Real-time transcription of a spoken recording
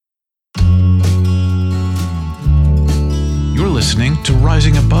listening to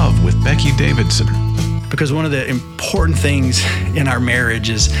Rising Above with Becky Davidson. Because one of the important things in our marriage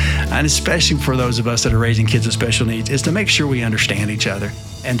is, and especially for those of us that are raising kids with special needs, is to make sure we understand each other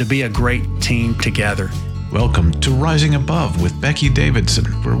and to be a great team together. Welcome to Rising Above with Becky Davidson,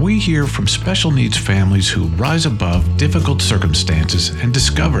 where we hear from special needs families who rise above difficult circumstances and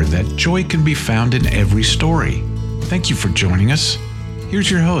discover that joy can be found in every story. Thank you for joining us. Here's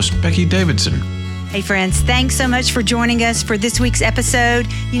your host, Becky Davidson. Hey friends, thanks so much for joining us for this week's episode.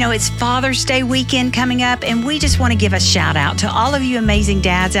 You know, it's Father's Day weekend coming up, and we just want to give a shout out to all of you amazing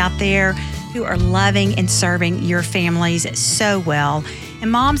dads out there who are loving and serving your families so well.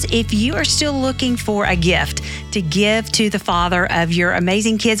 And moms, if you are still looking for a gift to give to the father of your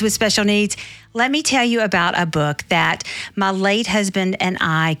amazing kids with special needs, let me tell you about a book that my late husband and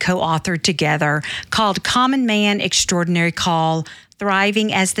I co-authored together called Common Man, Extraordinary Call: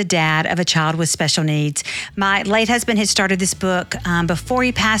 Thriving as the Dad of a Child with Special Needs. My late husband had started this book before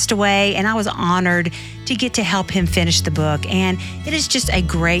he passed away, and I was honored to get to help him finish the book. And it is just a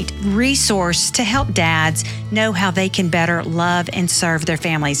great resource to help dads know how they can better love and serve their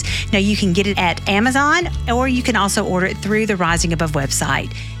families. Now, you can get it at Amazon, or you can also order it through the Rising Above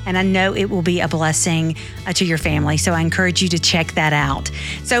website. And I know it will be a blessing to your family, so I encourage you to check that out.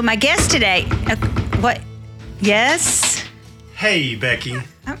 So my guest today, what? Yes? Hey, Becky.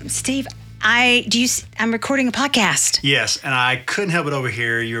 Steve, I'm recording a podcast. Yes, and I couldn't help it over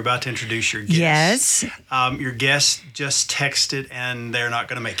here. You're about to introduce your guest. Yes. Your guest just texted, and they're not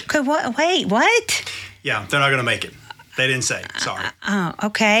going to make it. Okay, what? Wait, what? Yeah, they're not going to make it. They didn't say. Sorry. Oh,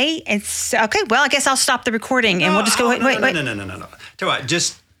 okay. It's okay. Well, I guess I'll stop the recording, and we'll just go. Wait. No. Tell you what,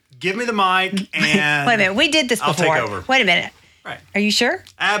 just give me the mic and wait a minute. We did this before. I'll take over. Wait a minute. Right. Are you sure?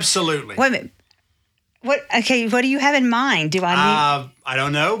 Absolutely. Wait a minute. What? Okay. What do you have in mind? Do I need? I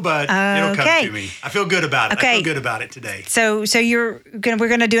don't know, but it'll come to me. I feel good about it. Okay. I feel good about it today. So we're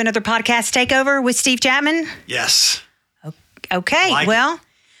gonna do another podcast takeover with Steve Chapman. Yes. Okay. Well.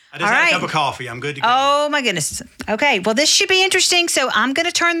 I just had a cup of coffee. I'm good to go. Oh, my goodness. Okay. Well, this should be interesting. So I'm going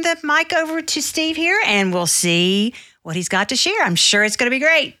to turn the mic over to Steve here, and we'll see what he's got to share. I'm sure it's going to be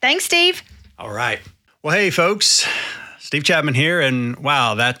great. Thanks, Steve. All right. Well, hey, folks. Steve Chapman here. And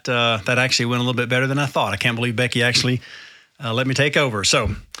wow, that actually went a little bit better than I thought. I can't believe Becky actually let me take over.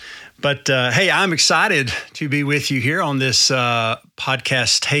 But hey, I'm excited to be with you here on this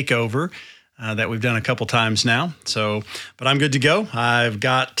podcast takeover that we've done a couple times now. But I'm good to go. I've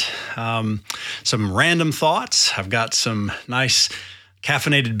got some random thoughts. I've got some nice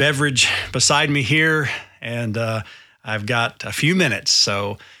caffeinated beverage beside me here, and I've got a few minutes.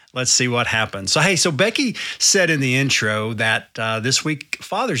 So let's see what happens. So, hey, Becky said in the intro that this week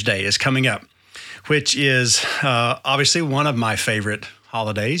Father's Day is coming up, which is obviously one of my favorite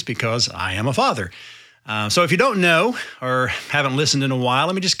holidays because I am a father. So if you don't know or haven't listened in a while,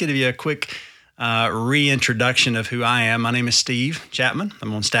 let me just give you a quick reintroduction of who I am. My name is Steve Chapman.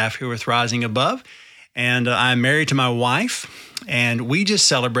 I'm on staff here with Rising Above, and I'm married to my wife, and we just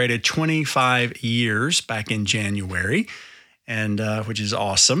celebrated 25 years back in January, and which is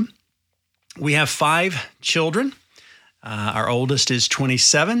awesome. We have 5 children. Our oldest is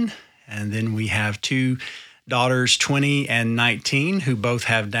 27, and then we have 2 daughters, 20 and 19, who both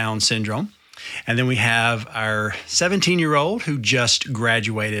have Down syndrome. And then we have our 17-year-old who just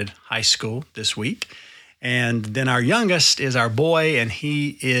graduated high school this week. And then our youngest is our boy, and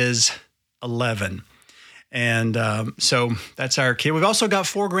he is 11. And so that's our kid. We've also got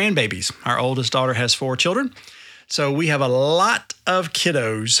 4 grandbabies. Our oldest daughter has 4 children. So we have a lot of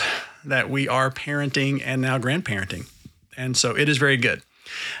kiddos that we are parenting and now grandparenting. And so it is very good.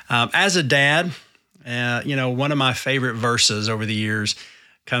 As a dad, one of my favorite verses over the years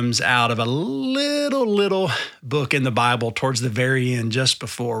comes out of a little book in the Bible towards the very end, just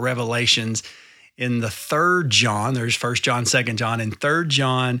before Revelations, in the 3rd John. There's 1 John, 2 John. In 3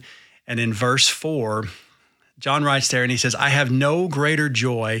 John and in verse 4, John writes there, and he says, "I have no greater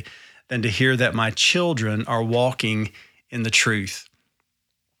joy than to hear that my children are walking in the truth."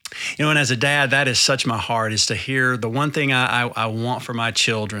 You know, and as a dad, that is such my heart, is to hear the one thing I want for my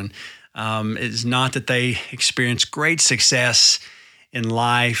children is not that they experience great success in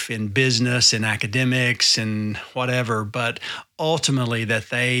life, in business, in academics, and whatever, but ultimately that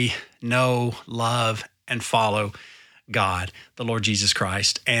they know, love, and follow God, the Lord Jesus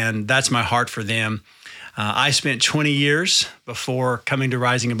Christ. And that's my heart for them. I spent 20 years before coming to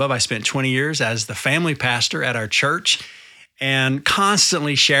Rising Above. I spent 20 years as the family pastor at our church, and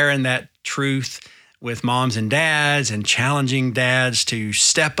constantly sharing that truth with moms and dads and challenging dads to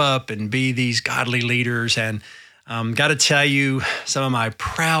step up and be these godly leaders. And got to tell you some of my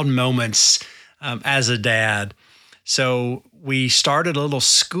proud moments as a dad. So we started a little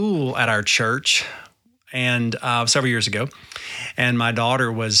school at our church and several years ago, and my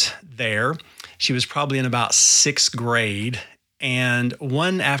daughter was there. She was probably in about 6th grade. And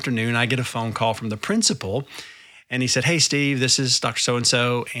one afternoon, I get a phone call from the principal, and he said, "Hey, Steve, this is Dr.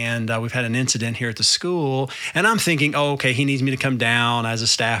 So-and-so, and we've had an incident here at the school." And I'm thinking, oh, okay, he needs me to come down as a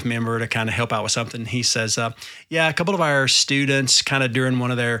staff member to kind of help out with something. He says, yeah, a couple of our students kind of during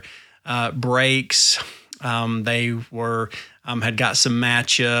one of their breaks, they were had got some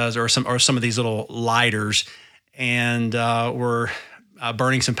matches or some of these little lighters, and were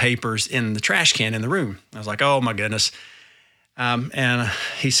burning some papers in the trash can in the room. I was like, oh my goodness. And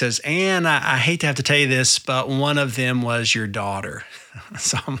he says, "And I hate to have to tell you this, but one of them was your daughter."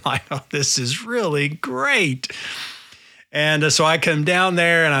 So I'm like, oh, this is really great. And so I come down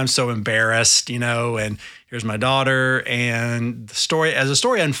there and I'm so embarrassed, and here's my daughter. And as the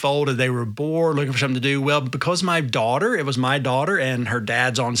story unfolded, they were bored, looking for something to do. Well, because it was my daughter, and her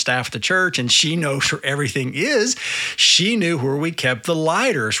dad's on staff at the church, and she knows where everything is. She knew where we kept the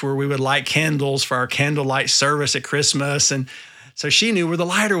lighters, where we would light candles for our candlelight service at Christmas. And so she knew where the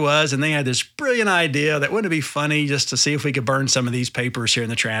lighter was, and they had this brilliant idea that wouldn't it be funny just to see if we could burn some of these papers here in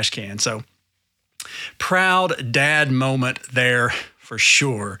the trash can. So proud dad moment there for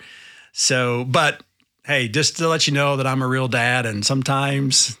sure. So, but hey, just to let you know that I'm a real dad, and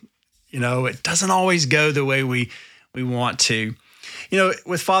sometimes, it doesn't always go the way we want to.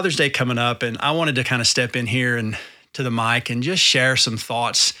 With Father's Day coming up, and I wanted to kind of step in here and to the mic and just share some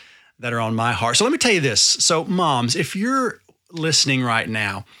thoughts that are on my heart. So let me tell you this. So moms, if you're listening right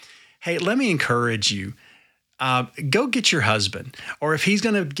now, hey, let me encourage you. Go get your husband, or if he's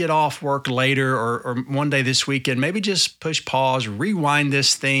going to get off work later or one day this weekend, maybe just push pause, rewind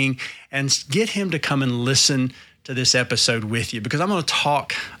this thing, and get him to come and listen to this episode with you, because I'm going to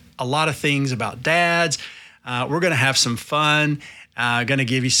talk a lot of things about dads. We're going to have some fun. Going to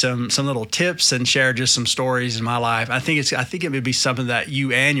give you some little tips and share just some stories in my life. I think it would be something that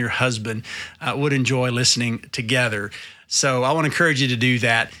you and your husband would enjoy listening together. So I want to encourage you to do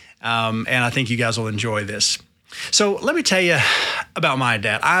that, and I think you guys will enjoy this. So let me tell you about my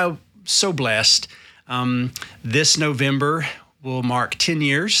dad. I'm so blessed. This November will mark 10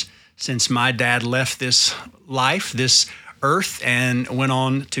 years since my dad left this life, this earth, and went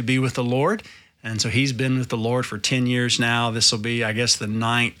on to be with the Lord. And so he's been with the Lord for 10 years now. This will be, I guess, the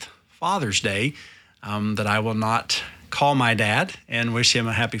 9th Father's Day that I will not call my dad and wish him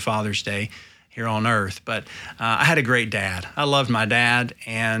a happy Father's Day here on earth. But I had a great dad. I loved my dad,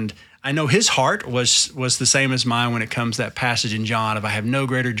 and I know his heart was the same as mine when it comes to that passage in John of, "I have no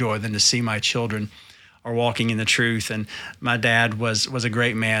greater joy than to see my children are walking in the truth." And my dad was a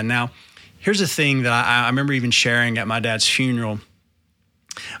great man. Now, here's the thing that I remember even sharing at my dad's funeral.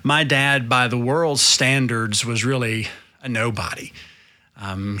 My dad, by the world's standards, was really a nobody.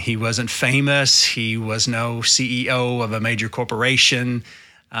 He wasn't famous. He was no CEO of a major corporation.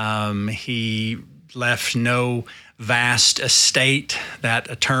 He left no vast estate that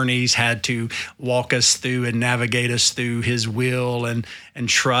attorneys had to walk us through and navigate us through his will and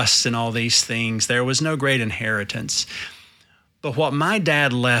trust and all these things. There was no great inheritance. But what my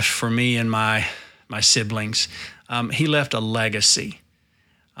dad left for me and my siblings, he left a legacy.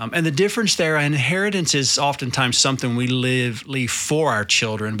 And the difference there, an inheritance is oftentimes something we leave for our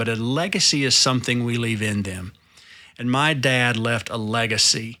children, but a legacy is something we leave in them. And my dad left a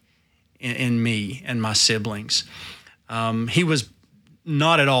legacy in me and my siblings. He was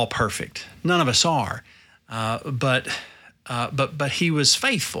not at all perfect. None of us are, but he was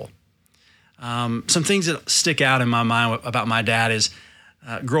faithful. Some things that stick out in my mind about my dad is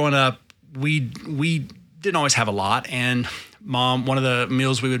growing up, we didn't always have a lot, and Mom, one of the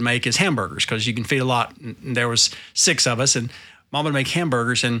meals we would make is hamburgers, because you can feed a lot. And there was 6 of us, and Mom would make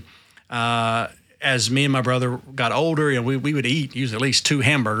hamburgers. And as me and my brother got older, we would eat usually at least 2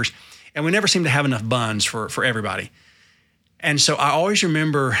 hamburgers, and we never seemed to have enough buns for everybody. And so I always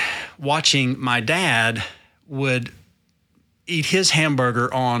remember watching my dad would eat his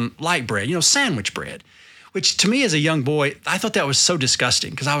hamburger on light bread, sandwich bread, which to me as a young boy, I thought that was so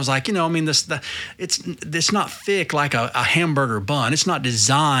disgusting, because I was like, it's not thick like a hamburger bun. It's not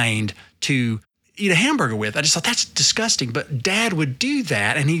designed to eat a hamburger with. I just thought that's disgusting. But Dad would do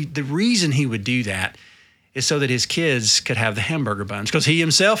that, and the reason he would do that is so that his kids could have the hamburger buns, because he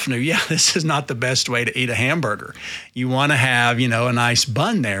himself knew, this is not the best way to eat a hamburger. You want to have, a nice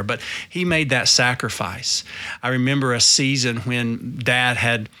bun there, but he made that sacrifice. I remember a season when Dad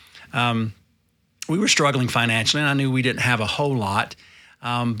had, we were struggling financially, and I knew we didn't have a whole lot,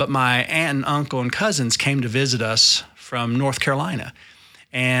 but my aunt and uncle and cousins came to visit us from North Carolina.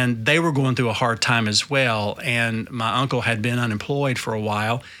 and they were going through a hard time as well. And my uncle had been unemployed for a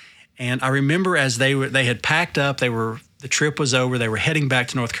while. And I remember as they had packed up, the trip was over, they were heading back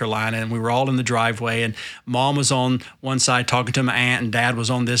to North Carolina, and we were all in the driveway, and Mom was on one side talking to my aunt, and Dad was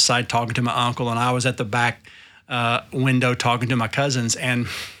on this side talking to my uncle, and I was at the back window talking to my cousins. And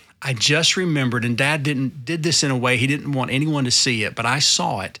I just remembered, and Dad did this in a way he didn't want anyone to see it, but I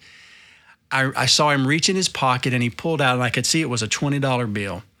saw it. I saw him reach in his pocket, and he pulled out, and I could see it was a $20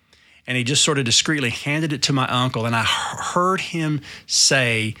 bill. And he just sort of discreetly handed it to my uncle, and I heard him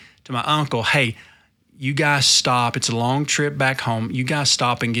say to my uncle, "Hey, you guys stop. It's a long trip back home. You guys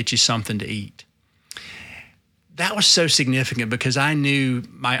stop and get you something to eat." That was so significant because I knew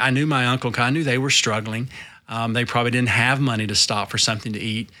my uncle. I knew they were struggling. They probably didn't have money to stop for something to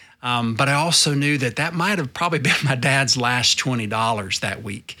eat. But I also knew that might have probably been my dad's last $20 that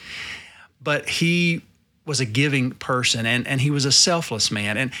week. But he was a giving person, and he was a selfless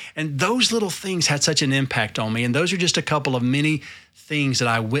man. And those little things had such an impact on me. And those are just a couple of many things that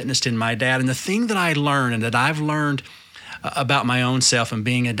I witnessed in my dad. And the thing that I learned and that I've learned about my own self and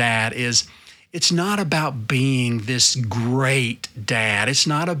being a dad is it's not about being this great dad. It's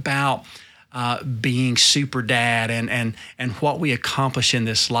not about being super dad and what we accomplish in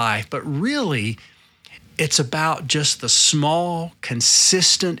this life. But really, it's about just the small,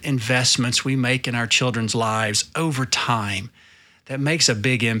 consistent investments we make in our children's lives over time that makes a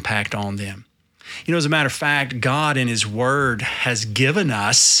big impact on them. You know, as a matter of fact, God in His Word has given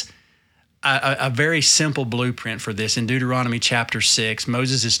us a very simple blueprint for this. In Deuteronomy chapter 6,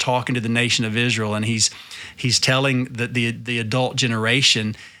 Moses is talking to the nation of Israel, and he's telling the adult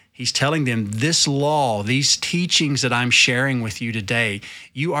generation, he's telling them this law, these teachings that I'm sharing with you today,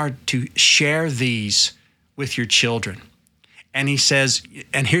 you are to share these with your children. And he says,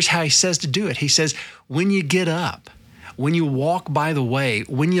 and here's how he says to do it. He says, when you get up, when you walk by the way,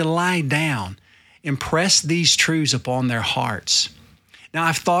 when you lie down, impress these truths upon their hearts. Now,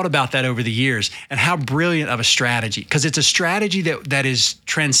 I've thought about that over the years and how brilliant of a strategy, because it's a strategy that is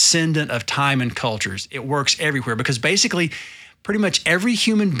transcendent of time and cultures. It works everywhere because basically pretty much every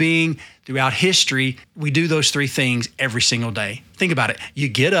human being throughout history, we do those three things every single day. Think about it. You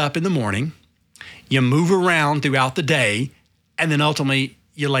get up in the morning, you move around throughout the day, and then ultimately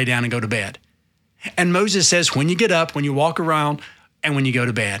you lay down and go to bed. And Moses says, when you get up, when you walk around, and when you go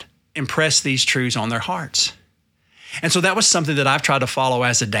to bed, impress these truths on their hearts. And so that was something that I've tried to follow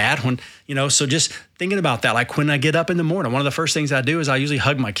as a dad so just thinking about that, like when I get up in the morning, one of the first things I do is I usually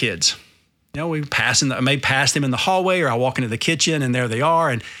hug my kids. I may pass them in the hallway, or I walk into the kitchen and there they are,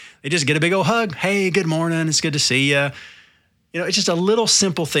 and they just get a big old hug. Hey, good morning. It's good to see you. It's just a little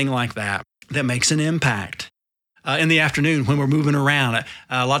simple thing like that makes an impact. In the afternoon when we're moving around,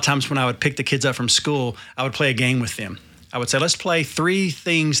 a lot of times when I would pick the kids up from school, I would play a game with them. I would say, let's play 3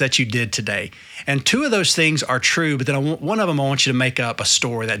 things that you did today. And 2 of those things are true, but then one of them I want you to make up a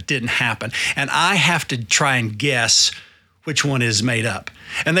story that didn't happen. And I have to try and guess which one is made up.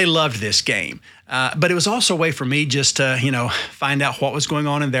 And they loved this game. But it was also a way for me just to, find out what was going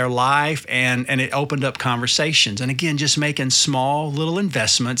on in their life, and it opened up conversations. And again, just making small little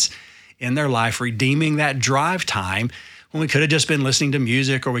investments in their life, redeeming that drive time when we could have just been listening to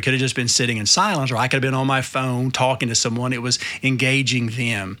music, or we could have just been sitting in silence, or I could have been on my phone talking to someone. It was engaging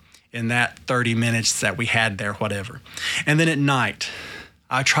them in that 30 minutes that we had there, whatever. And then at night,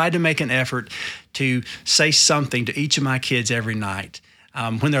 I tried to make an effort to say something to each of my kids every night.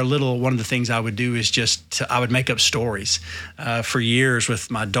 When they're little, one of the things I would do is I would make up stories. For years with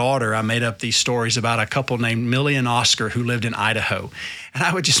my daughter, I made up these stories about a couple named Millie and Oscar who lived in Idaho. And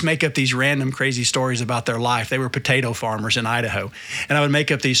I would just make up these random crazy stories about their life. They were potato farmers in Idaho. And I would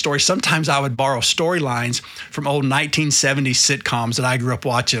make up these stories. Sometimes I would borrow storylines from old 1970s sitcoms that I grew up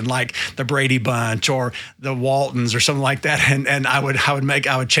watching, like The Brady Bunch or The Waltons or something like that. And I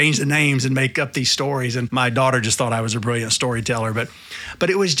would change the names and make up these stories. And my daughter just thought I was a brilliant storyteller. But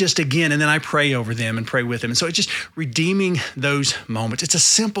it was just, again, and then I pray over them and pray with them. And so it's just redeeming those moments. It's a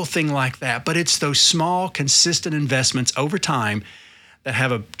simple thing like that, but it's those small, consistent investments over time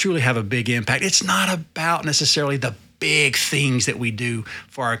that truly have a big impact. It's not about necessarily the big things that we do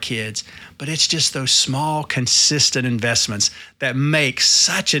for our kids, but it's just those small, consistent investments that make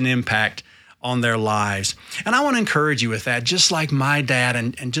such an impact on their lives. And I want to encourage you with that, just like my dad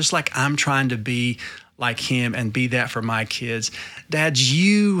and just like I'm trying to be like him and be that for my kids. Dads,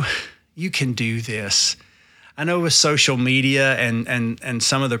 you can do this. I know with social media and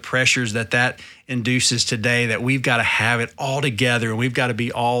some of the pressures that induces today, that we've got to have it all together and we've got to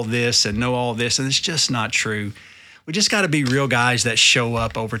be all this and know all this, and it's just not true. We just got to be real guys that show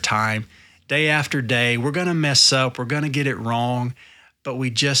up over time, day after day. We're going to mess up. We're going to get it wrong. but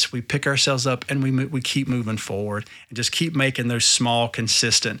we pick ourselves up and we keep moving forward and just keep making those small,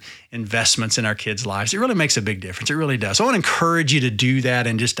 consistent investments in our kids' lives. It really makes a big difference. It really does. So I want to encourage you to do that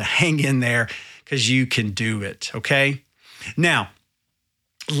and just to hang in there because you can do it, okay? Now,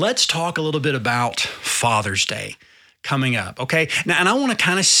 let's talk a little bit about Father's Day coming up, okay? Now, and I want to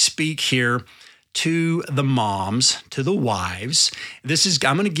kind of speak here to the moms, to the wives.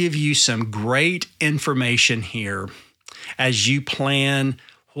 I'm going to give you some great information here as you plan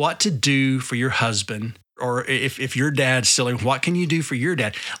what to do for your husband, or if your dad's still in, what can you do for your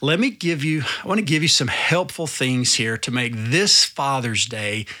dad? I want to give you some helpful things here to make this Father's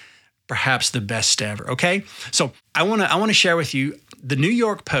Day perhaps the best ever, okay? So I want to share with you, the New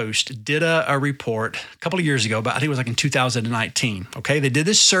York Post did a report a couple of years ago, but I think it was like in 2019, okay? They did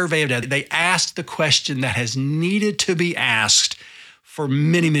this survey of dads. They asked the question that has needed to be asked for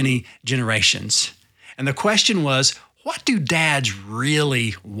many, many generations. And the question was, what do dads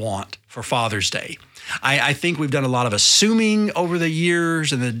really want for Father's Day? I think we've done a lot of assuming over the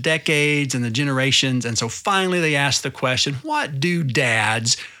years and the decades and the generations. And so finally they asked the question, what do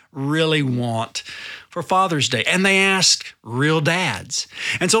dads really want for Father's Day? And they asked real dads.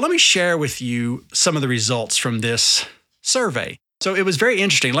 And so let me share with you some of the results from this survey. So it was very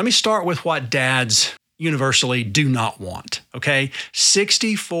interesting. Let me start with what dads universally do not want, okay?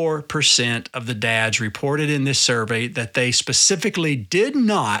 64% of the dads reported in this survey that they specifically did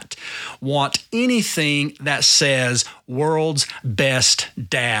not want anything that says world's best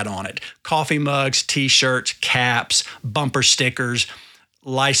dad on it. Coffee mugs, t-shirts, caps, bumper stickers,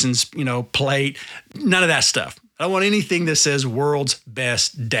 license, plate, none of that stuff. I don't want anything that says world's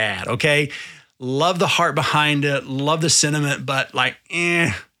best dad, okay? Love the heart behind it, love the sentiment, but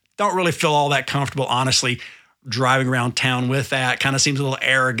don't really feel all that comfortable, honestly, driving around town with that. Kind of seems a little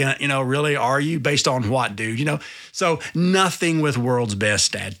arrogant, really, are you? Based on what, dude? So nothing with world's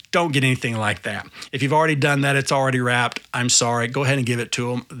best dad. Don't get anything like that. If you've already done that, it's already wrapped. I'm sorry. Go ahead and give it to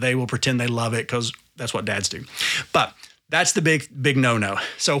them. They will pretend they love it because that's what dads do. But that's the big no-no.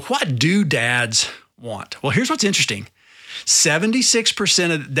 So what do dads want? Well, here's what's interesting.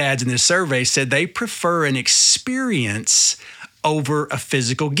 76% of the dads in this survey said they prefer an experience over a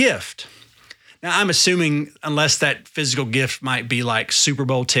physical gift. Now, I'm assuming unless that physical gift might be like Super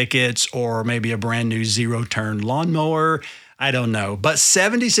Bowl tickets or maybe a brand new zero-turn lawnmower, I don't know. But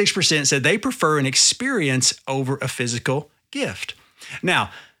 76% said they prefer an experience over a physical gift.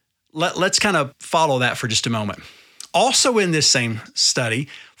 Now, let's kind of follow that for just a moment. Also in this same study,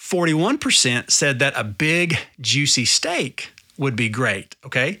 41% said that a big, juicy steak would be great,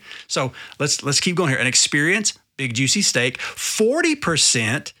 okay? So let's keep going here. An experience, big, juicy steak.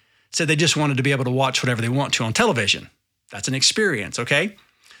 40% said they just wanted to be able to watch whatever they want to on television. That's an experience, okay?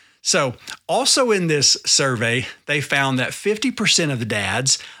 So also in this survey, they found that 50% of the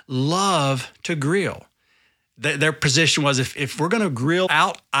dads love to grill. Their position was, if we're going to grill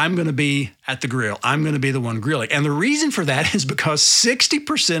out, I'm going to be at the grill. I'm going to be the one grilling. And the reason for that is because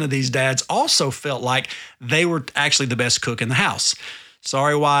 60% of these dads also felt like they were actually the best cook in the house.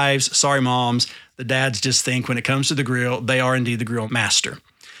 Sorry, wives. Sorry, moms. The dads just think when it comes to the grill, they are indeed the grill master.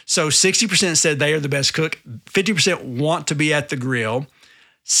 So 60% said they are the best cook. 50% want to be at the grill.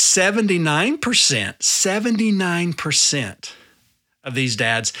 79% of these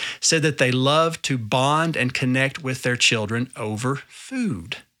dads said that they love to bond and connect with their children over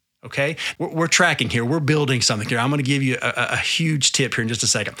food. Okay? We're tracking here. We're building something here. I'm going to give you a huge tip here in just a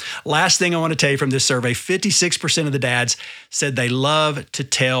second. Last thing I want to tell you from this survey, 56% of the dads said they love to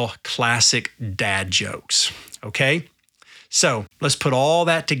tell classic dad jokes. Okay? So let's put all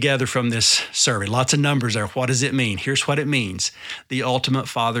that together from this survey. Lots of numbers there. What does it mean? Here's what it means. The ultimate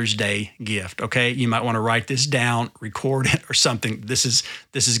Father's Day gift. Okay. You might want to write this down, record it or something. This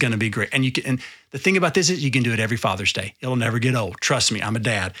is going to be great. And the thing about this is you can do it every Father's Day. It'll never get old. Trust me, I'm a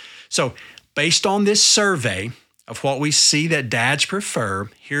dad. So based on this survey of what we see that dads prefer,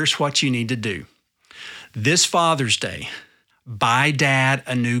 here's what you need to do. This Father's Day, buy dad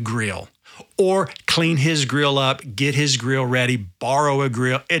a new grill. Or clean his grill up, get his grill ready, borrow a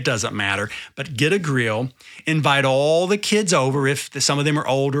grill. It doesn't matter, but get a grill. Invite all the kids over if some of them are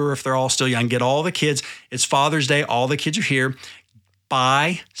older, or if they're all still young. Get all the kids. It's Father's Day. All the kids are here.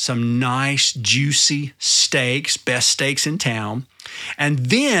 Buy some nice, juicy steaks, best steaks in town. And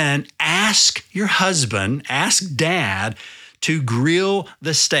then ask your husband, ask dad to grill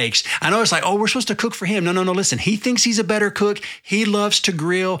the steaks. I know it's like, oh, we're supposed to cook for him. No. Listen, he thinks he's a better cook. He loves to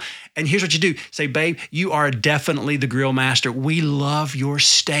grill. And here's what you do. Say, babe, you are definitely the grill master. We love your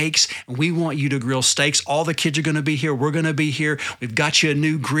steaks. And we want you to grill steaks. All the kids are going to be here. We're going to be here. We've got you a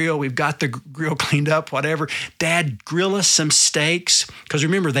new grill. We've got the grill cleaned up, whatever. Dad, grill us some steaks. Because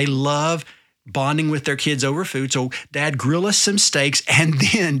remember, they love bonding with their kids over food. So Dad, grill us some steaks. And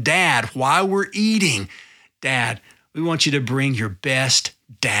then Dad, while we're eating, Dad, we want you to bring your best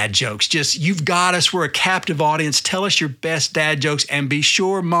dad jokes. Just, you've got us. We're a captive audience. Tell us your best dad jokes, and be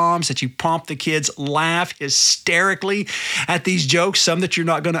sure, moms, that you prompt the kids, laugh hysterically at these jokes. Some that you're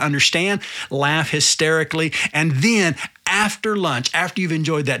not going to understand, laugh hysterically. And then after lunch, after you've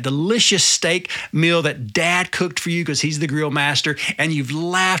enjoyed that delicious steak meal that Dad cooked for you because he's the grill master, and you've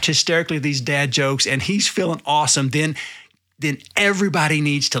laughed hysterically at these dad jokes, and he's feeling awesome, then everybody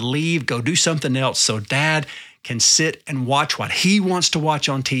needs to leave, go do something else so Dad can sit and watch what he wants to watch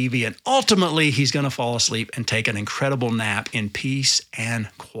on TV. And ultimately, he's going to fall asleep and take an incredible nap in peace and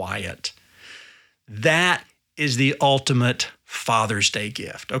quiet. That is the ultimate Father's Day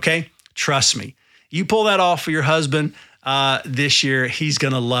gift, okay? Trust me. You pull that off for your husband this year, he's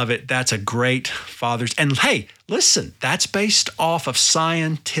going to love it. That's a great Father's. And hey, listen, that's based off of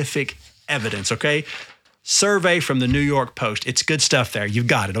scientific evidence, okay? Survey from the New York Post. It's good stuff there. You've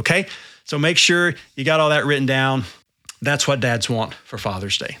got it, okay? So make sure you got all that written down. That's what dads want for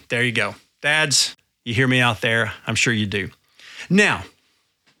Father's Day. There you go. Dads, you hear me out there? I'm sure you do. Now,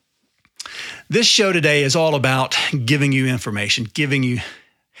 this show today is all about giving you information, giving you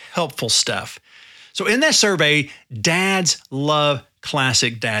helpful stuff. So in that survey, dads love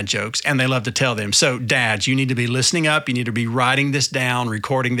classic dad jokes, and they love to tell them. So dads, you need to be listening up. You need to be writing this down,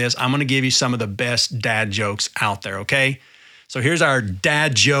 recording this. I'm going to give you some of the best dad jokes out there, okay? So here's our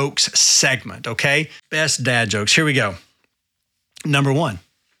dad jokes segment, okay? Best dad jokes. Here we go. Number 1.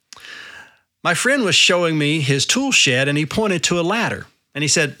 My friend was showing me his tool shed, and he pointed to a ladder. And he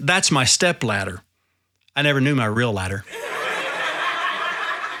said, "That's my step ladder. I never knew my real ladder."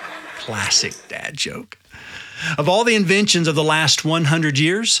 Classic dad joke. Of all the inventions of the last 100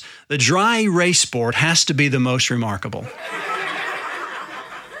 years, the dry erase board has to be the most remarkable.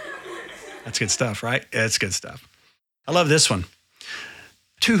 That's good stuff, right? Yeah, it's good stuff. I love this one.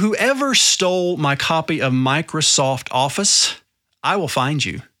 To whoever stole my copy of Microsoft Office, I will find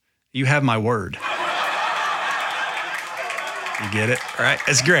you. You have my word. You get it? All right.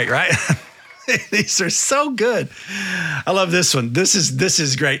 It's great, right? These are so good. I love this one. This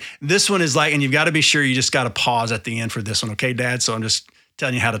is great. This one is like, and you've got to be sure you just got to pause at the end for this one. Okay, Dad? So I'm just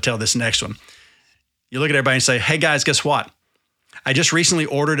telling you how to tell this next one. You look at everybody and say, "Hey guys, guess what? I just recently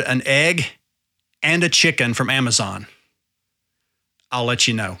ordered an egg and a chicken from Amazon. I'll let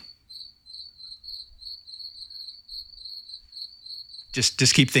you know."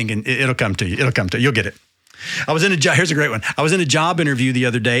 Just keep thinking. It'll come to you. It'll come to you. You'll get it. Here's a great one. I was in a job interview the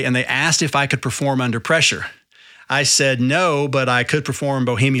other day, and they asked if I could perform under pressure. I said no, but I could perform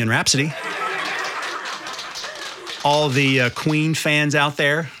Bohemian Rhapsody. All the Queen fans out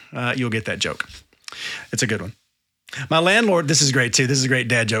there, you'll get that joke. It's a good one. My landlord, this is great too. This is a great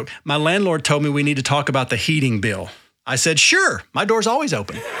dad joke. My landlord told me we need to talk about the heating bill. I said, "Sure, my door's always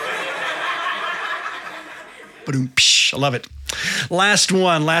open." I love it. Last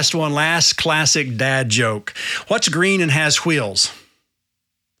classic dad joke. What's green and has wheels?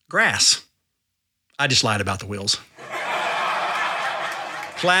 Grass. I just lied about the wheels.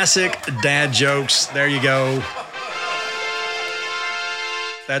 Classic dad jokes. There you go.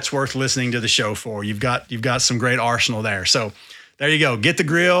 That's worth listening to the show for. You've got some great arsenal there. So there you go. Get the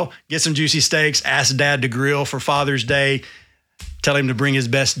grill, get some juicy steaks, ask Dad to grill for Father's Day. Tell him to bring his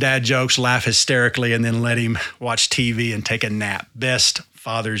best dad jokes, laugh hysterically, and then let him watch TV and take a nap. Best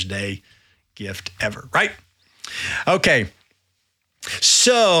Father's Day gift ever, right? Okay.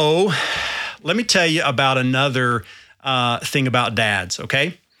 So let me tell you about another thing about dads,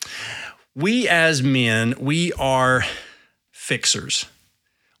 okay? We as men, we are fixers.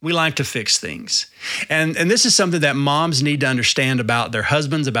 We like to fix things. And this is something that moms need to understand about their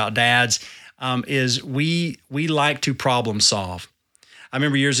husbands, about dads, is we like to problem solve. I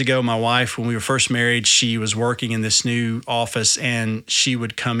remember years ago, my wife, when we were first married, she was working in this new office, and she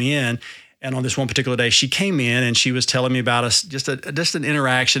would come in. And on this one particular day, she came in and she was telling me about just an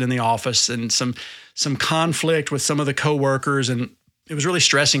interaction in the office and some conflict with some of the coworkers, and it was really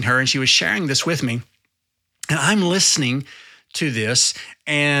stressing her. And she was sharing this with me, and I'm listening to this,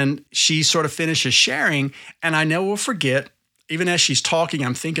 and she sort of finishes sharing, and I never will forget. Even as she's talking,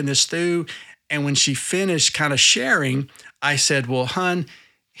 I'm thinking this through. And when she finished kind of sharing, I said, "Well, hon,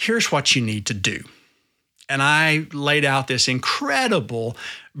 here's what you need to do." And I laid out this incredible,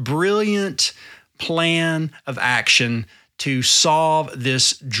 brilliant plan of action to solve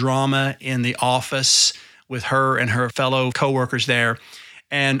this drama in the office with her and her fellow coworkers there.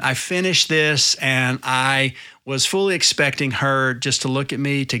 And I finished this, and I was fully expecting her just to look at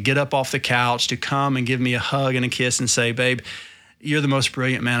me, to get up off the couch, to come and give me a hug and a kiss and say, babe, you're the most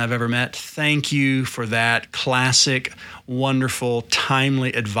brilliant man I've ever met. Thank you for that classic, wonderful,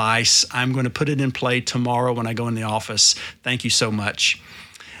 timely advice. I'm going to put it in play tomorrow when I go in the office. Thank you so much.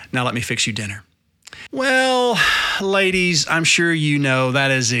 Now let me fix you dinner. Well, ladies, I'm sure you know that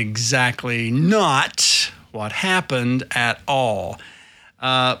is exactly not what happened at all.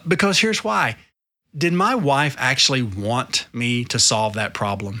 Because here's why. Did my wife actually want me to solve that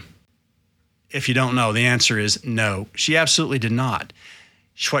problem? If you don't know, the answer is no. She absolutely did not.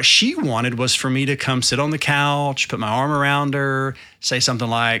 What she wanted was for me to come sit on the couch, put my arm around her, say something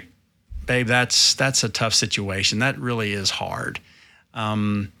like, babe, that's a tough situation. That really is hard.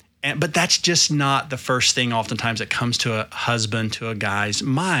 But that's just not the first thing oftentimes that comes to a husband, to a guy's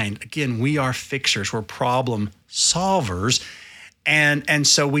mind. Again, we are fixers. We're problem solvers. And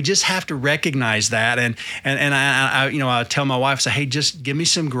so we just have to recognize that. And I tell my wife, I say, hey, just give me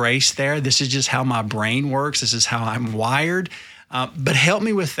some grace there. This is just how my brain works. This is how I'm wired. But help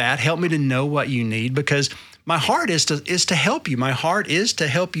me with that. Help me to know what you need, because my heart is to help you. My heart is to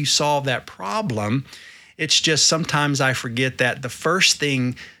help you solve that problem. It's just sometimes I forget that the first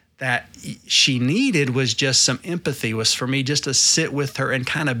thing that she needed was just some empathy, was for me just to sit with her and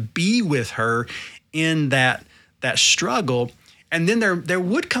kind of be with her in that struggle. And then there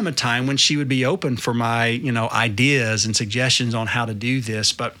would come a time when she would be open for my, ideas and suggestions on how to do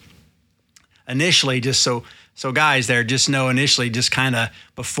this. But initially, just so guys there, just know initially, just kind of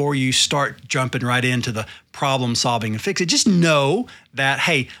before you start jumping right into the problem solving and fix it, just know that,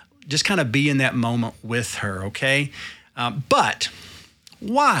 hey, just kind of be in that moment with her, okay? But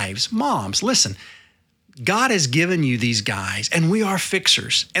wives, moms, listen, God has given you these guys, and we are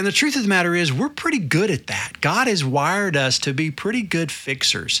fixers. And the truth of the matter is, we're pretty good at that. God has wired us to be pretty good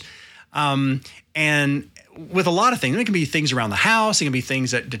fixers. And with a lot of things, it can be things around the house, it can be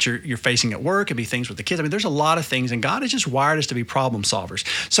things that you're facing at work, it can be things with the kids. I mean, there's a lot of things, and God has just wired us to be problem solvers.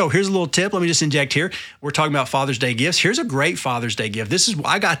 So here's a little tip. Let me just inject here. We're talking about Father's Day gifts. Here's a great Father's Day gift.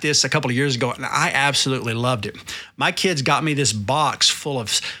 I got this a couple of years ago, and I absolutely loved it. My kids got me this box full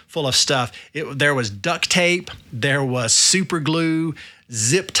of stuff. There was duct tape, there was super glue,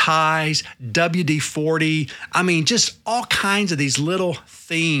 zip ties, WD-40. I mean, just all kinds of these little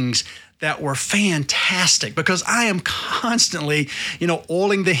things that were fantastic, because I am constantly,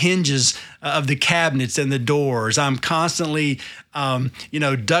 oiling the hinges of the cabinets and the doors. I'm constantly,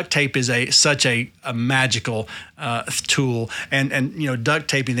 duct tape is such a magical tool, and duct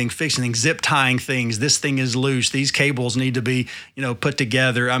taping things, fixing things, zip tying things. This thing is loose. These cables need to be, put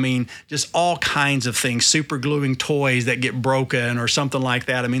together. I mean, just all kinds of things. Super gluing toys that get broken or something like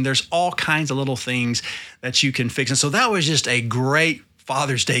that. I mean, there's all kinds of little things that you can fix. And so that was just a great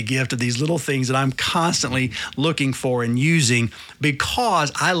Father's Day gift of these little things that I'm constantly looking for and using,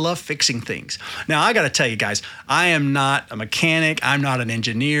 because I love fixing things. Now, I got to tell you guys, I am not a mechanic. I'm not an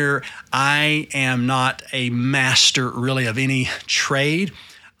engineer. I am not a master really of any trade.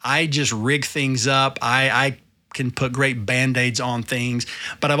 I just rig things up. I can put great Band-Aids on things,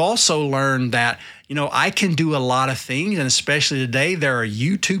 but I've also learned that, I can do a lot of things, and especially today, there are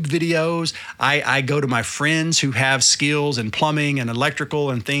YouTube videos. I go to my friends who have skills in plumbing and electrical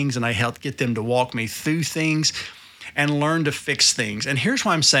and things, and I help get them to walk me through things and learn to fix things. And here's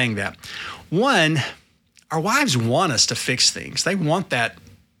why I'm saying that. One, our wives want us to fix things. They want that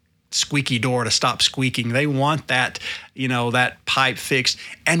squeaky door to stop squeaking. They want that, that pipe fixed,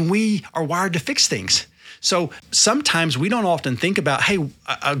 and we are wired to fix things. So sometimes we don't often think about, hey,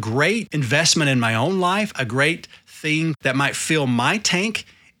 a great investment in my own life, a great thing that might fill my tank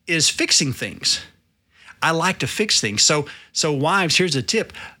is fixing things. I like to fix things. So wives, here's a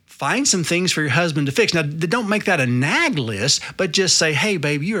tip. Find some things for your husband to fix. Now, don't make that a nag list, but just say, hey,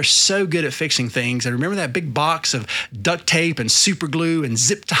 babe, you are so good at fixing things. And remember that big box of duct tape and super glue and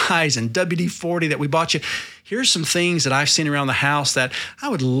zip ties and WD-40 that we bought you? Here's some things that I've seen around the house that I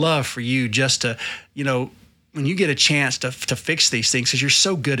would love for you just to, when you get a chance to fix these things, because you're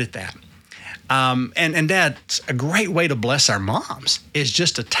so good at that. And Dad, a great way to bless our moms is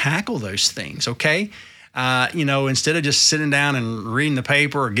just to tackle those things, okay? Instead of just sitting down and reading the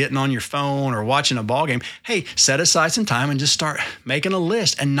paper or getting on your phone or watching a ball game, hey, set aside some time and just start making a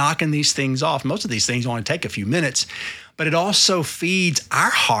list and knocking these things off. Most of these things only take a few minutes, but it also feeds our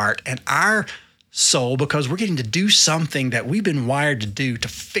heart and our soul, because we're getting to do something that we've been wired to do, to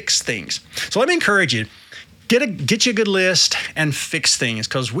fix things. So let me encourage you, get you a good list and fix things,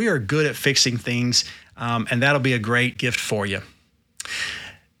 because we are good at fixing things, and that'll be a great gift for you.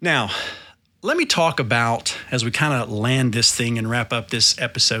 Now, let me talk about, as we kind of land this thing and wrap up this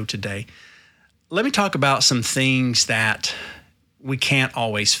episode today, let me talk about some things that we can't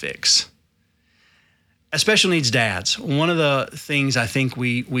always fix. As special needs dads, one of the things I think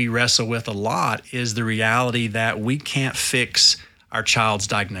we wrestle with a lot is the reality that we can't fix our child's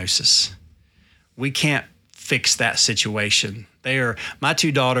diagnosis. We can't fix that situation. My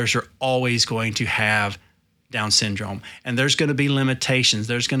two daughters are always going to have Down syndrome, and there's going to be limitations.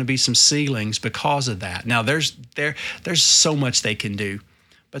 There's going to be some ceilings because of that. Now, there's so much they can do,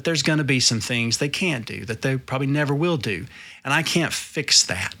 but there's going to be some things they can't do that they probably never will do, and I can't fix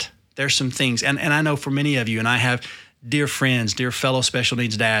that. There's some things, and I know for many of you, and I have dear friends, dear fellow special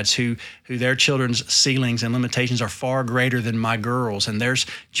needs dads who their children's ceilings and limitations are far greater than my girls, and there's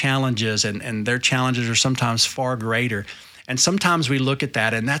challenges, and their challenges are sometimes far greater. And sometimes we look at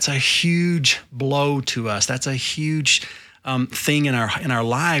that, and that's a huge blow to us. That's a huge thing in our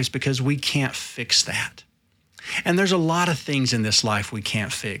lives, because we can't fix that. And there's a lot of things in this life we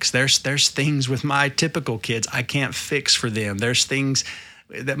can't fix. There's things with my typical kids I can't fix for them. There's things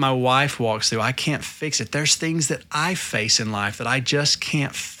that my wife walks through, I can't fix it. There's things that I face in life that I just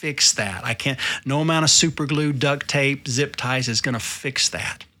can't fix that. I can't, no amount of super glue, duct tape, zip ties is going to fix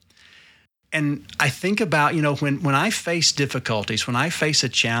that. And I think about, when I face difficulties, when I face a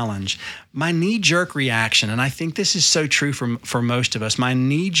challenge, my knee-jerk reaction, and I think this is so true for most of us, my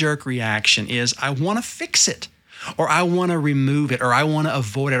knee-jerk reaction is I want to fix it, or I want to remove it, or I want to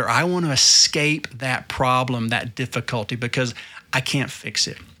avoid it, or I want to escape that problem, that difficulty, because I can't fix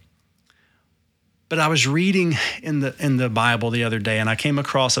it. But I was reading in the Bible the other day, and I came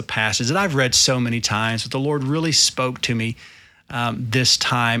across a passage that I've read so many times, but the Lord really spoke to me this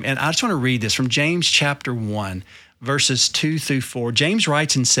time. And I just want to read this from James chapter 1, verses 2 through 4. James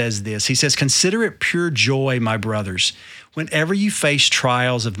writes and says this. He says, "Consider it pure joy, my brothers, whenever you face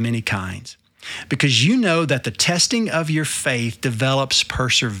trials of many kinds, because you know that the testing of your faith develops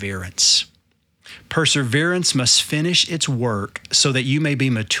perseverance. Perseverance must finish its work so that you may be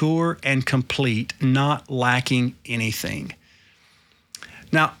mature and complete, not lacking anything."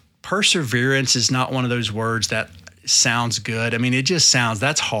 Now, perseverance is not one of those words that sounds good. I mean, it just sounds,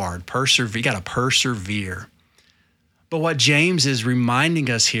 that's hard. You got to persevere. But what James is reminding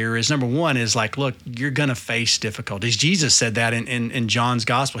us here is, number one, is like, look, you're going to face difficulties. Jesus said that in John's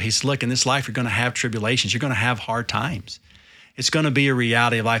gospel. He said, look, in this life, you're going to have tribulations. You're going to have hard times. It's going to be a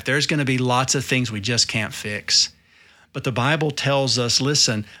reality of life. There's going to be lots of things we just can't fix. But the Bible tells us,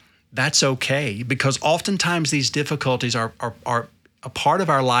 listen, that's okay, because oftentimes these difficulties are a part of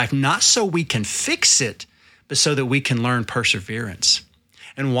our life, not so we can fix it, but so that we can learn perseverance.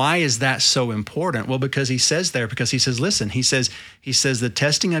 And why is that so important? Well, because he says, listen, he says the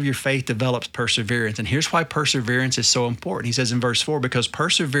testing of your faith develops perseverance. And here's why perseverance is so important. He says in verse 4, because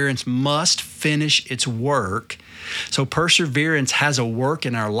perseverance must finish its work. So perseverance has a work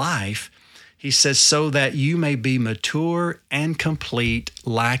in our life. He says, so that you may be mature and complete,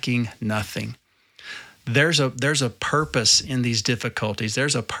 lacking nothing. There's a purpose in these difficulties.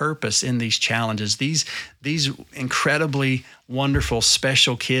 There's a purpose in these challenges. These incredibly wonderful,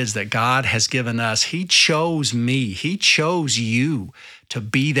 special kids that God has given us. He chose me. He chose you to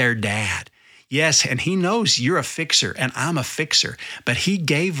be their dad. Yes, and He knows you're a fixer and I'm a fixer, but He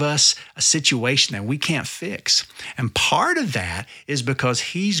gave us a situation that we can't fix. And part of that is because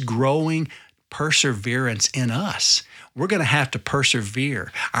He's growing perseverance in us. We're going to have to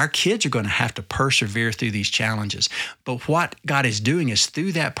persevere. Our kids are going to have to persevere through these challenges. But what God is doing is,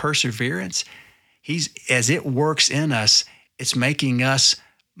 through that perseverance, as it works in us, it's making us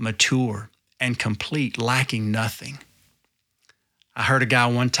mature and complete, lacking nothing. I heard a guy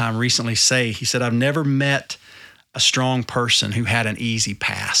one time recently say, he said, I've never met a strong person who had an easy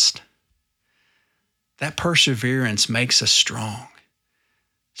past. That perseverance makes us strong.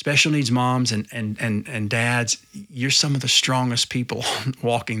 Special needs moms and dads, you're some of the strongest people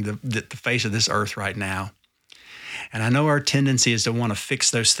walking the face of this earth right now. And I know our tendency is to want to fix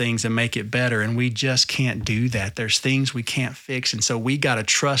those things and make it better, and we just can't do that. There's things we can't fix, and so we got to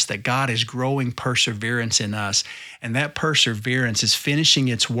trust that God is growing perseverance in us, and that perseverance is finishing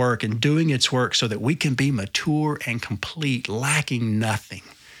its work and doing its work so that we can be mature and complete, lacking nothing.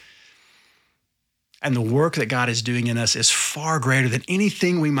 And the work that God is doing in us is far greater than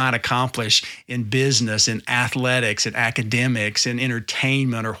anything we might accomplish in business, in athletics, in academics, in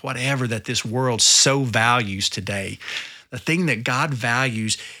entertainment, or whatever that this world so values today. The thing that God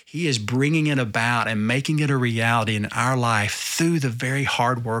values, He is bringing it about and making it a reality in our life through the very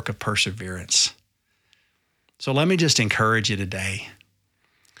hard work of perseverance. So let me just encourage you today.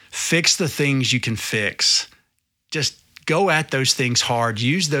 Fix the things you can fix. Just go at those things hard.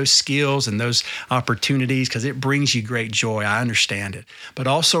 Use those skills and those opportunities because it brings you great joy. I understand it. But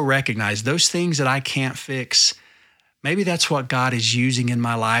also recognize those things that I can't fix. Maybe that's what God is using in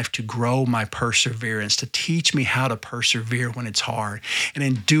my life to grow my perseverance, to teach me how to persevere when it's hard. And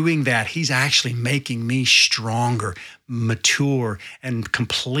in doing that, He's actually making me stronger, mature, and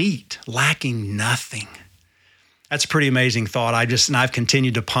complete, lacking nothing. That's a pretty amazing thought. I've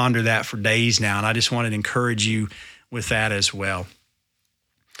continued to ponder that for days now, and I just wanted to encourage you with that as well.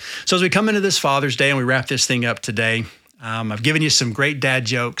 So as we come into this Father's Day and we wrap this thing up today, I've given you some great dad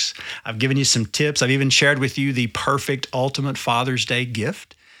jokes. I've given you some tips. I've even shared with you the perfect ultimate Father's Day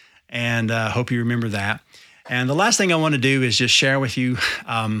gift, and hope you remember that. And the last thing I want to do is just share with you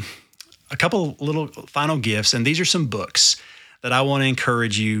a couple little final gifts, and these are some books that I want to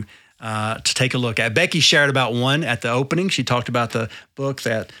encourage you to take a look at. Becky shared about one at the opening. She talked about the book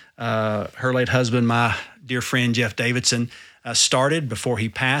that her late husband, my dear friend Jeff Davidson, started before he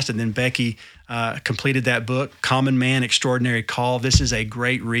passed, and then Becky completed that book, Common Man, Extraordinary Call. This is a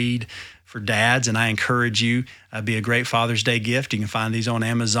great read for dads, and I encourage you, be a great Father's Day gift. You can find these on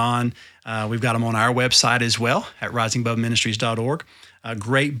Amazon. We've got them on our website as well at risingaboveministries.org. A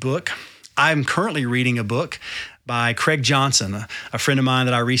great book. I'm currently reading a book by Craig Johnson, a friend of mine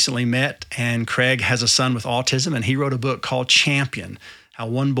that I recently met, and Craig has a son with autism, and he wrote a book called Champion, How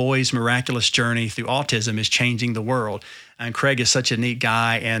One Boy's Miraculous Journey Through Autism is Changing the World. And Craig is such a neat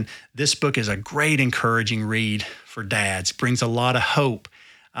guy, and this book is a great encouraging read for dads. Brings a lot of hope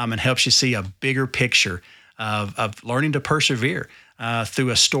and helps you see a bigger picture of learning to persevere through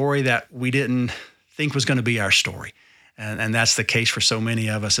a story that we didn't think was going to be our story. And that's the case for so many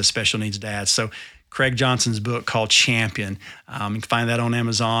of us as special needs dads. So Craig Johnson's book called Champion, you can find that on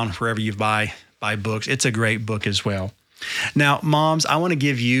Amazon, wherever you buy books. It's a great book as well. Now, moms, I want to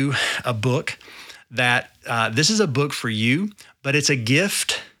give you a book that this is a book for you, but it's a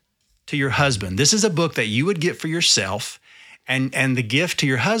gift to your husband. This is a book that you would get for yourself, and the gift to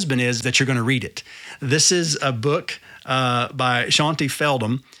your husband is that you're going to read it. This is a book by Shaunti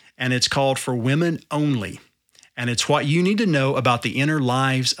Feldhahn, and it's called For Women Only, and it's what you need to know about the inner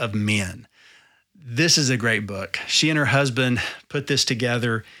lives of men. This is a great book. She and her husband put this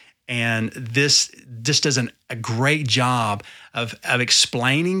together, and this does a great job of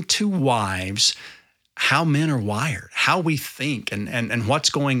explaining to wives how men are wired, how we think, and what's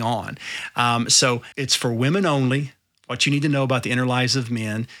going on. So it's for women only, what you need to know about the inner lives of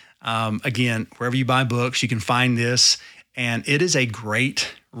men. Again, wherever you buy books, you can find this, and it is a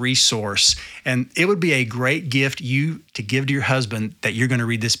great resource. And it would be a great gift to give to your husband that you're going to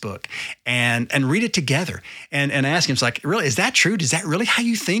read this book and read it together and ask him, it's like, really, is that true? Is that really how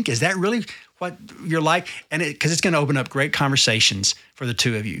you think? Is that really what you're like? And because it's going to open up great conversations for the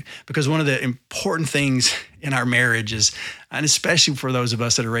two of you. Because one of the important things in our marriage is, and especially for those of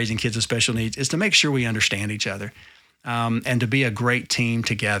us that are raising kids with special needs, is to make sure we understand each other. And to be a great team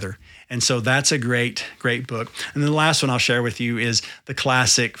together. And so that's a great, great book. And then the last one I'll share with you is the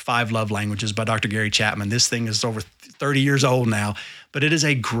classic 5 Love Languages by Dr. Gary Chapman. This thing is over 30 years old now, but it is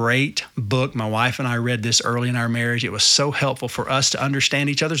a great book. My wife and I read this early in our marriage. It was so helpful for us to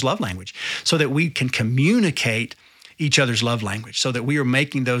understand each other's love language so that we can communicate each other's love language, so that we are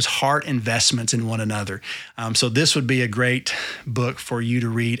making those heart investments in one another. So this would be a great book for you to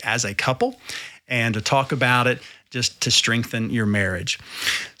read as a couple and to talk about it, just to strengthen your marriage.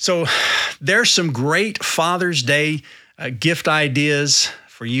 So there's some great Father's Day gift ideas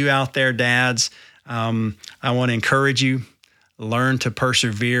for you out there, dads. I want to encourage you, learn to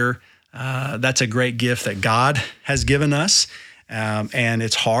persevere. That's a great gift that God has given us. And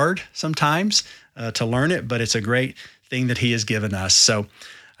it's hard sometimes to learn it, but it's a great thing that He has given us. So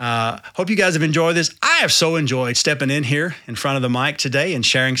hope you guys have enjoyed this. I have so enjoyed stepping in here in front of the mic today and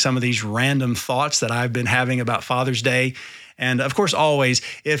sharing some of these random thoughts that I've been having about Father's Day. And of course, always,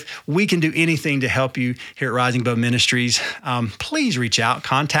 if we can do anything to help you here at Rising Above Ministries, please reach out,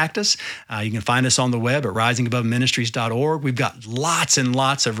 contact us. You can find us on the web at risingaboveministries.org. We've got lots and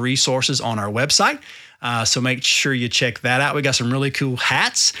lots of resources on our website. So make sure you check that out. We got some really cool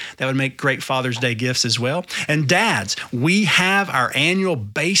hats that would make great Father's Day gifts as well. And dads, we have our annual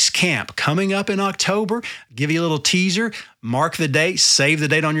base camp coming up in October. Give you a little teaser. Mark the date. Save the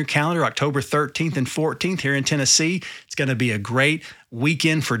date on your calendar, October 13th and 14th here in Tennessee. It's going to be a great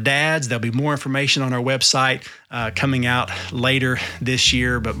weekend for dads. There'll be more information on our website coming out later this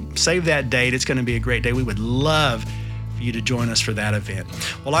year, but save that date. It's going to be a great day. We would love you to join us for that event.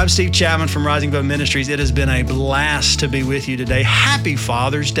 Well, I'm Steve Chapman from Rising Above Ministries. It has been a blast to be with you today. Happy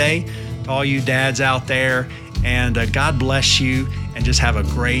Father's Day to to all you dads out there. And God bless you, and just have a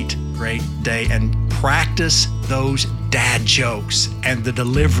great, great day. And practice those dad jokes. And the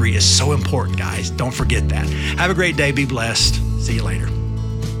delivery is so important, guys. Don't forget that. Have a great day. Be blessed. See you later.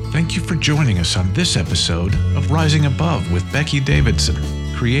 Thank you for joining us on this episode of Rising Above with Becky Davidson,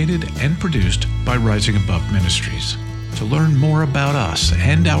 created and produced by Rising Above Ministries. To learn more about us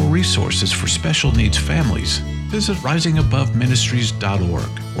and our resources for special needs families, visit risingaboveministries.org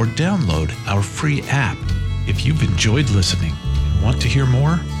or download our free app. If you've enjoyed listening and want to hear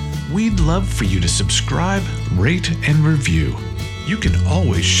more, we'd love for you to subscribe, rate, and review. You can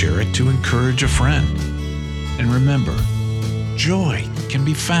always share it to encourage a friend. And remember, joy can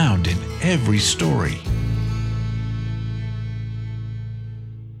be found in every story.